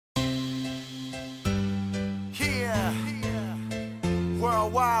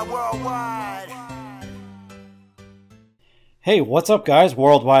Worldwide. Hey, what's up guys?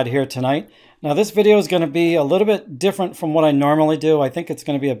 Worldwide here tonight. Now this video is going to be a little bit different from what I normally do. I think it's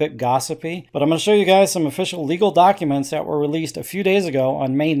going to be a bit gossipy, but I'm going to show you guys some official legal documents that were released a few days ago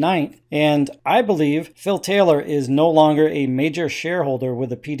on May 9th. And I believe Phil Taylor is no longer a major shareholder with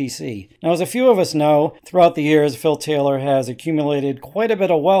the PDC. Now, as a few of us know, throughout the years, Phil Taylor has accumulated quite a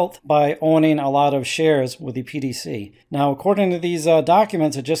bit of wealth by owning a lot of shares with the PDC. Now, according to these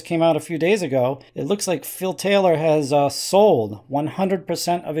documents that just came out a few days ago, it looks like Phil Taylor has sold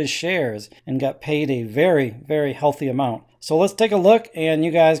 100% of his shares and got paid a very, very healthy amount. So let's take a look and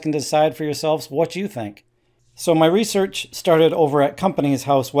you guys can decide for yourselves what you think. So my research started over at Companies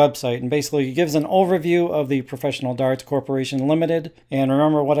House website, and basically it gives an overview of the Professional Darts Corporation Limited. And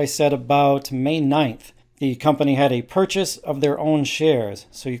remember what I said about May 9th. The company had a purchase of their own shares.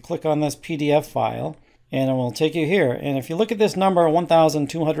 So you click on this PDF file and it will take you here. And if you look at this number,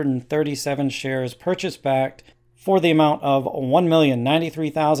 1,237 shares purchased back for the amount of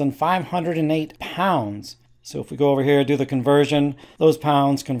 1,093,508 pounds. So if we go over here, do the conversion, those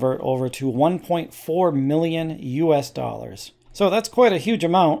pounds convert over to 1.4 million US dollars. So that's quite a huge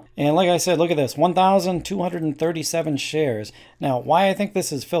amount. And like I said, look at this, 1,237 shares. Now, why I think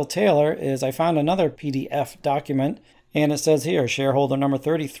this is Phil Taylor is I found another PDF document and it says here, shareholder number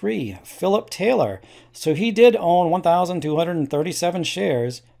 33, Philip Taylor. So he did own 1,237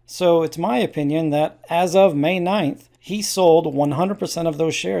 shares. So it's my opinion that as of May 9th, he sold 100% of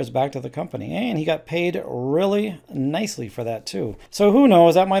those shares back to the company, and he got paid really nicely for that too. So who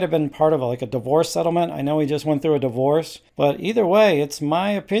knows, that might have been part of like a divorce settlement. I know he just went through a divorce, but either way, it's my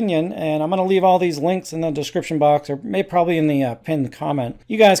opinion, and I'm going to leave all these links in the description box, or maybe probably in the pinned comment.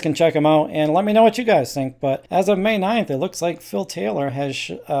 You guys can check them out and let me know what you guys think. But as of May 9th, it looks like Phil Taylor has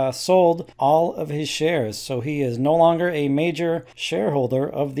sold all of his shares, so he is no longer a major shareholder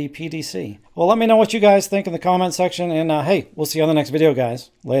of the PDC. Well, let me know what you guys think in the comment section. And hey, we'll see you on the next video,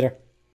 guys. Later.